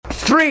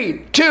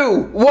3,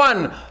 2,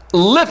 1.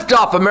 Lift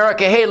off,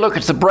 America. Hey, look,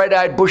 it's the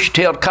bright-eyed,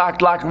 bushy-tailed,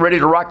 cock-lock, and ready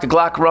to rock the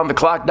Glock around the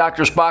clock,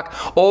 Dr.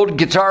 Spock, old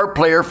guitar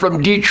player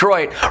from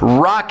Detroit,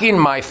 rocking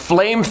my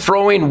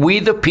flame-throwing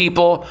We the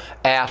People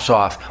ass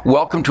off.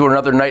 Welcome to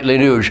another Nightly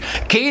Nuge.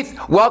 Keith,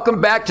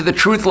 welcome back to the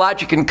Truth,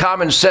 Logic, and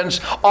Common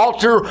Sense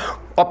altar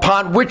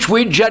upon which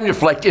we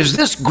genuflect. Is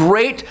this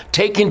great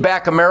taking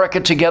back America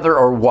together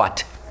or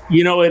what?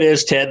 You know it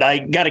is, Ted. I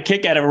got a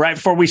kick out of it right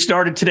before we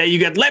started today. You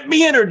got, let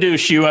me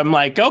introduce you. I'm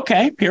like,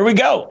 okay, here we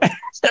go.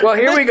 Well,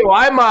 here we go.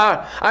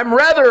 I'm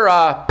rather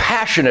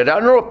passionate. I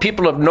don't know if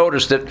people have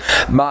noticed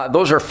that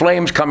those are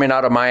flames coming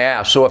out of my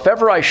ass. So if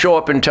ever I show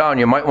up in town,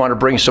 you might want to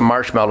bring some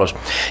marshmallows.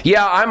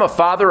 Yeah, I'm a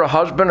father, a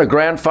husband, a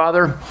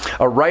grandfather,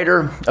 a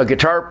writer, a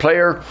guitar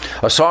player,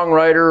 a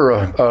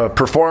songwriter, a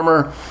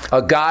performer,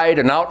 a guide,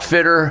 an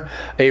outfitter,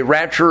 a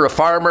rancher, a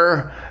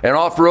farmer, an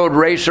off-road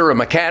racer, a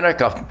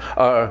mechanic,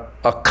 a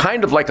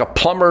kind of like a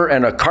plumber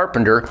and a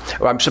carpenter.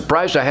 I'm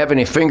surprised I have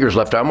any fingers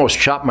left. I almost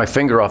chopped my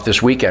finger off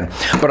this weekend.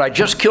 But I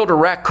just killed a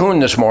raccoon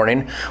this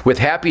morning with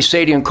Happy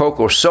Sadie and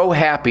Coco. So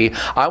happy.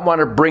 I want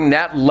to bring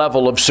that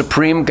level of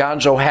supreme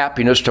gonzo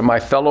happiness to my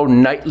fellow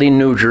Nightly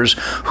Nugers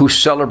who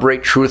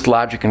celebrate truth,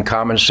 logic, and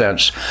common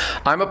sense.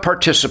 I'm a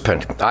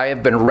participant. I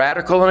have been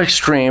radical and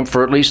extreme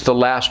for at least the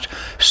last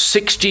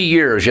 60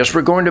 years. Yes,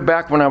 we're going to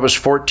back when I was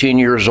 14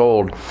 years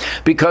old.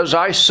 Because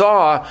I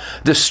saw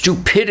the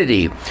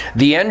stupidity,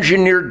 the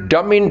engineered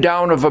dumbing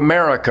down of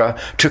America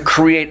to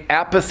create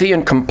apathy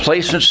and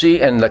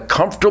complacency and the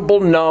comfortable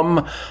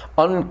numb,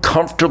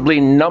 uncomfortably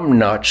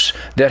numbnuts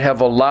that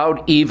have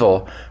allowed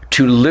evil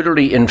to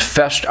literally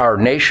infest our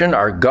nation,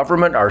 our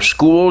government, our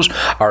schools,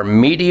 our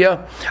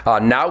media,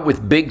 now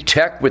with big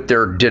tech, with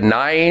their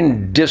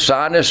denying,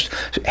 dishonest,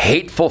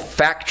 hateful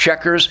fact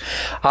checkers.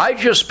 I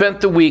just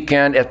spent the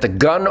weekend at the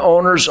Gun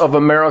Owners of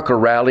America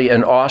rally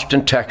in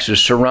Austin,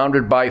 Texas,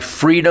 surrounded by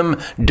freedom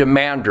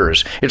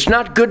demanders. It's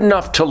not good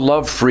enough to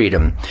love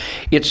freedom.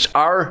 It's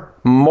our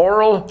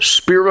moral,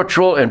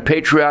 spiritual, and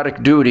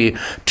patriotic duty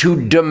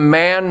to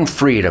demand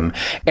freedom.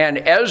 And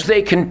as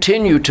they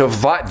continue to,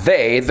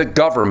 the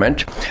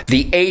government,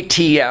 the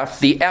ATF,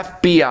 the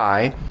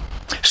FBI,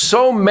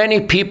 so many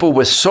people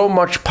with so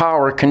much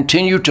power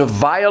continue to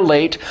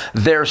violate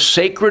their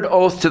sacred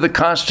oath to the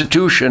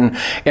Constitution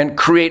and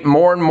create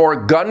more and more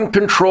gun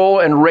control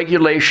and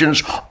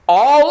regulations,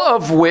 all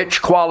of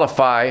which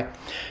qualify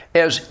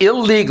as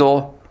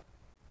illegal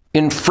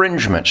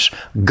infringements.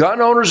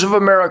 Gun Owners of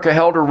America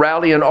held a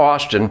rally in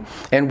Austin,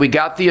 and we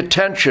got the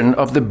attention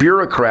of the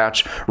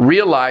bureaucrats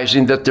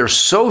realizing that they're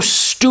so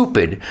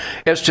stupid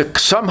as to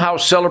somehow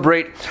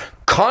celebrate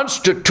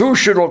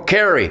constitutional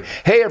carry.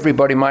 Hey,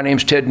 everybody, my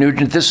name's Ted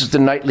Nugent. This is the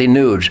Nightly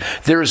Nuge.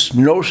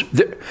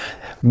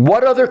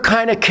 What other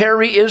kind of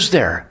carry is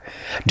there?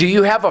 Do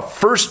you have a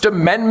First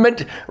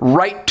Amendment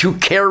right to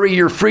carry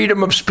your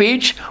freedom of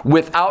speech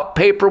without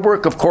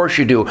paperwork? Of course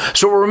you do.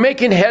 So we're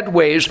making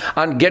headways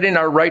on getting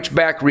our rights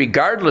back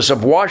regardless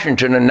of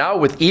Washington, and now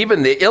with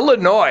even the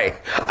Illinois,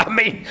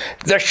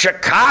 the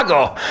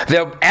Chicago,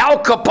 the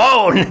Al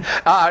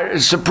Capone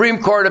Supreme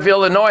Court of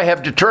Illinois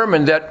have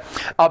determined that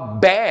a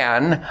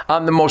ban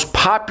on the most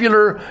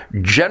popular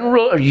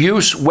general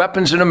use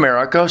weapons in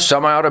America,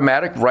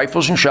 semi-automatic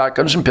rifles and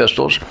shotguns and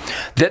pistols,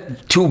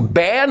 that to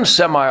ban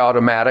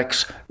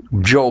semi-automatics,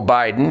 Joe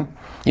Biden,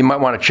 you might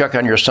want to check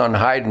on your son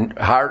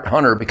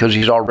Hunter because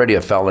he's already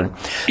a felon.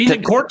 He's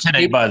in court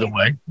today, by the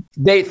way.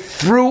 They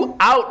threw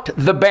out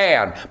the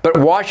ban, but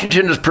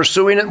Washington is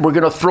pursuing it. We're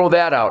going to throw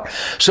that out.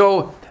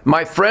 So,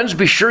 my friends,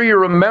 be sure you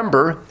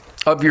remember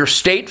of your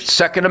state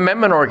Second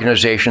Amendment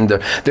organization,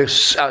 the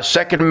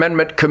Second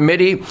Amendment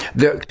Committee,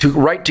 the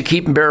Right to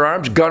Keep and Bear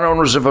Arms, Gun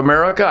Owners of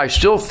America. I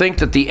still think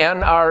that the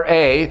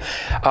NRA,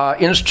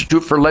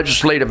 Institute for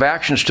Legislative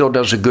Action, still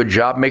does a good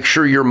job. Make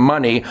sure your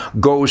money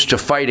goes to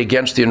fight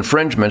against the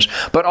infringements.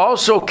 But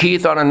also,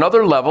 Keith, on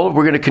another level,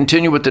 we're going to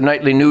continue with the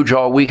Nightly Nuge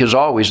all week as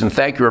always, and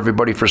thank you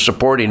everybody for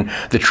supporting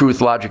the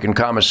Truth, Logic, and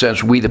Common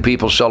Sense We the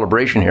People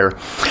celebration here.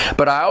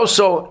 But I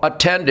also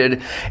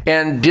attended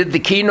and did the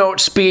keynote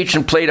speech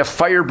and played a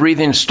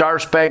fire-breathing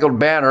Star-Spangled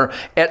Banner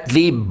at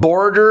the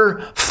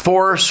Border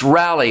Force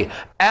Rally,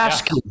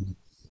 asking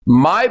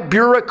my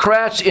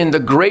bureaucrats in the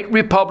great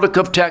Republic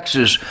of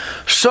Texas,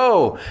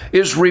 so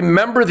is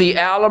Remember the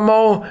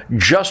Alamo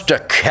just a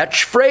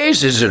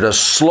catchphrase? Is it a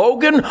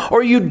slogan?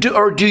 Or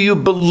do you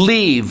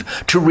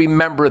believe to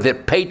remember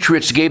that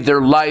patriots gave their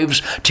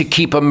lives to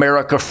keep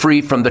America free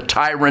from the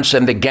tyrants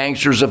and the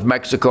gangsters of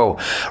Mexico?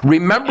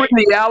 Remembering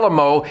the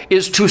Alamo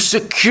is to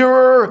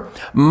secure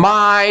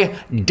my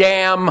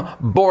damn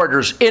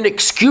borders.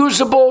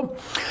 Inexcusable,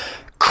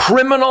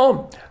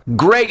 criminal.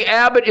 Greg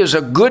Abbott is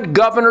a good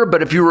governor,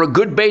 but if you were a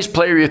good bass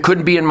player, you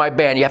couldn't be in my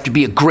band. You have to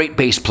be a great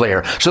bass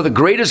player. So the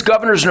greatest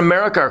governors in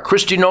America are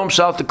Kristi Noem,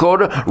 South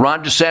Dakota,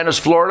 Ron DeSantis,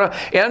 Florida,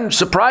 and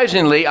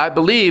surprisingly, I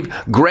believe,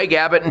 Greg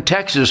Abbott in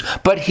Texas.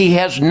 But he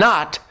has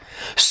not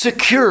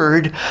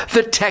secured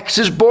the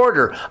Texas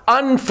border.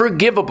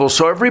 Unforgivable.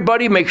 So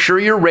everybody make sure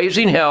you're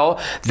raising hell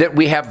that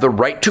we have the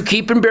right to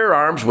keep and bear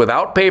arms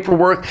without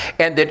paperwork,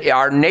 and that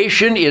our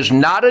nation is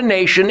not a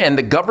nation, and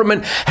the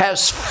government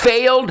has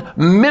failed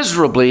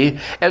miserably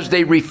as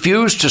they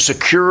refuse to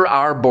secure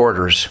our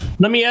borders.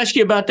 Let me ask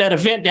you about that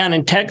event down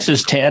in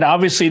Texas, Ted.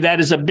 Obviously, that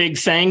is a big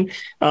thing.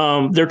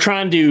 They're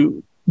trying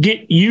to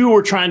get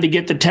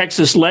the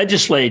Texas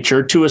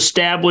legislature to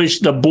establish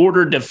the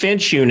Border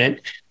Defense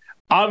Unit.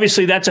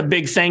 Obviously, that's a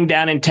big thing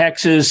down in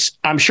Texas.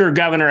 I'm sure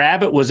Governor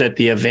Abbott was at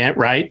the event,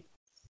 right?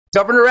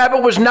 Governor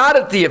Abbott was not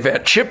at the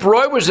event. Chip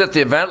Roy was at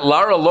the event.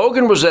 Lara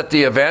Logan was at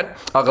the event.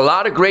 A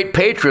lot of great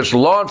patriots,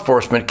 law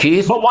enforcement,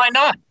 Keith. But why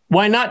not?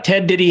 Why not,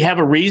 Ted? Did he have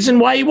a reason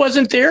why he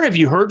wasn't there? Have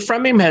you heard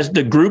from him? Has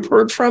the group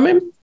heard from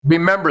him?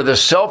 Remember, the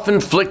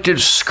self-inflicted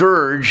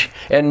scourge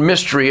and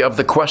mystery of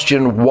the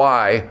question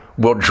why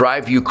will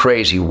drive you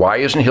crazy. Why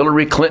isn't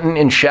Hillary Clinton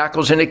in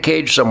shackles in a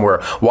cage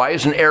somewhere? Why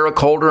isn't Eric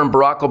Holder and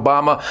Barack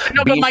Obama?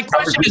 No, but my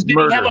question is,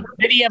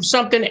 did he have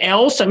something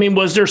else? I mean,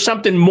 was there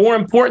something more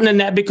important than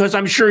that? Because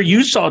I'm sure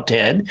you saw,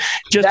 Ted,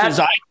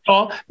 as I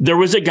saw, there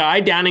was a guy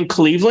down in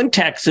Cleveland,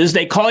 Texas.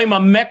 They call him a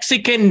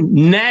Mexican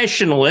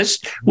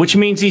nationalist, which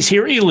means he's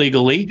here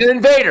illegally. An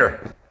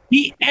invader.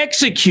 He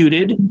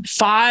executed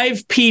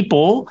 5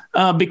 people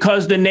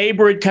because the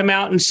neighbor had come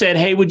out and said,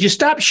 hey, would you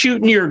stop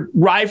shooting your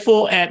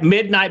rifle at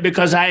midnight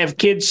because I have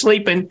kids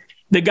sleeping?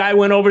 The guy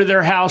went over to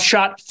their house,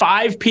 shot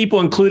 5 people,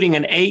 including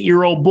an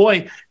 8-year-old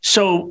boy.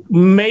 So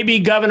maybe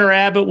Governor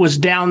Abbott was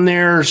down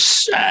there.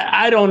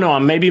 I don't know.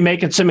 I'm maybe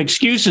making some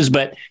excuses,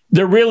 but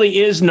there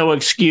really is no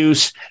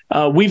excuse.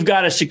 We've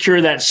got to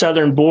secure that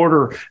southern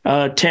border.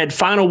 Ted,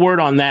 final word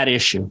on that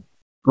issue.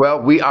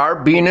 Well, we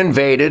are being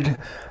invaded.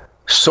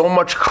 So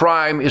much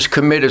crime is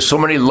committed, so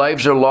many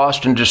lives are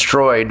lost and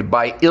destroyed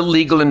by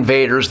illegal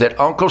invaders that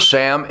Uncle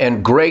Sam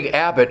and Greg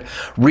Abbott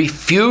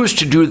refuse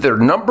to do their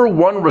number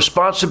one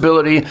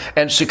responsibility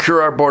and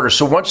secure our border.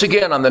 So once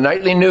again, on the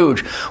Nightly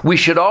Nuge, we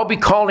should all be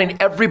calling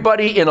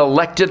everybody in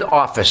elected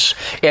office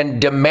and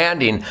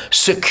demanding,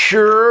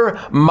 secure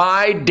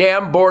my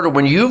damn border.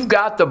 When you've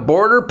got the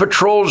Border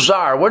Patrol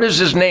czar, what is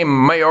his name,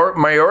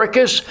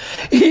 Mayorkas?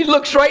 He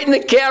looks right in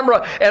the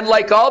camera, and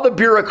like all the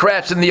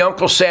bureaucrats in the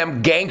Uncle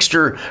Sam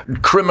gangster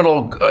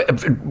criminal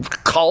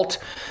cult,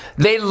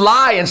 they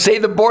lie and say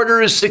the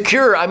border is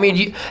secure. I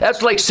mean,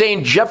 that's like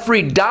saying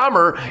Jeffrey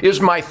Dahmer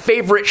is my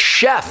favorite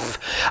chef.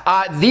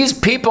 These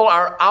people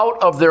are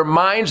out of their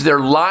minds. They're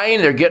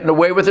lying. They're getting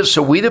away with it.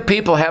 So we, the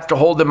people, have to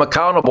hold them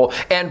accountable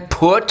and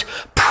put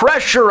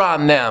pressure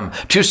on them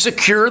to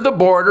secure the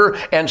border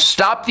and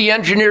stop the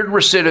engineered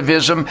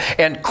recidivism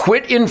and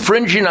quit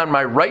infringing on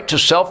my right to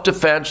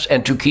self-defense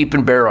and to keep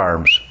and bear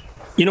arms.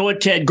 You know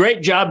what, Ted?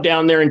 Great job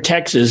down there in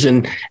Texas.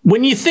 And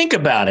when you think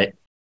about it,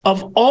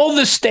 of all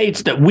the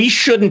states that we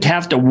shouldn't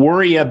have to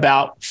worry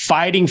about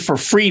fighting for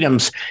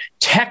freedoms,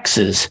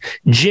 Texas,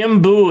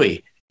 Jim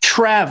Bowie,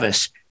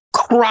 Travis,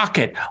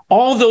 Crockett,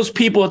 all those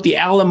people at the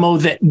Alamo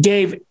that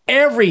gave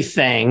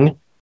everything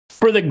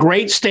for the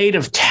great state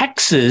of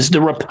Texas,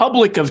 the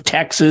Republic of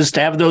Texas,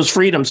 to have those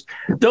freedoms.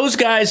 Those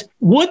guys,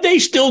 would they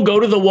still go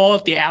to the wall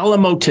at the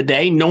Alamo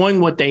today,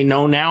 knowing what they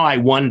know now? I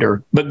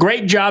wonder. But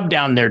great job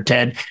down there,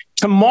 Ted.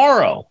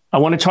 Tomorrow, I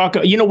want to talk,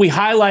 we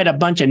highlight a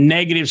bunch of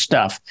negative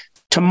stuff.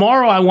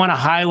 Tomorrow, I want to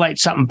highlight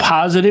something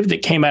positive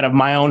that came out of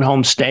my own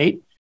home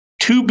state.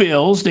 2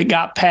 bills that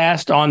got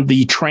passed on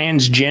the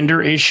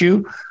transgender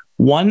issue.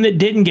 One that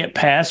didn't get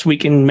passed. We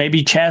can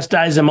maybe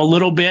chastise them a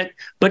little bit.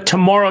 But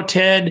tomorrow,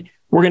 Ted,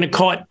 we're going to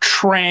call it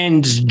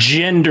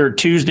Transgender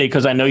Tuesday,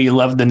 because I know you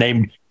love the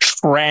name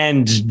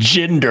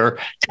transgender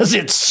because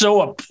it's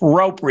so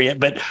appropriate.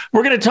 But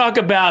we're going to talk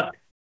about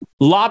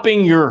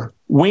lopping your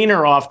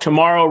wiener off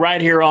tomorrow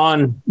right here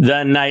on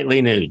the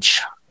Nightly Nuge.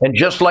 And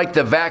just like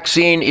the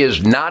vaccine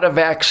is not a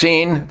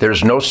vaccine,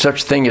 there's no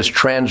such thing as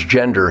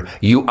transgender.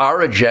 You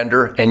are a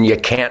gender and you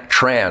can't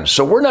trans.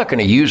 So we're not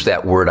going to use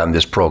that word on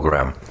this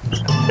program.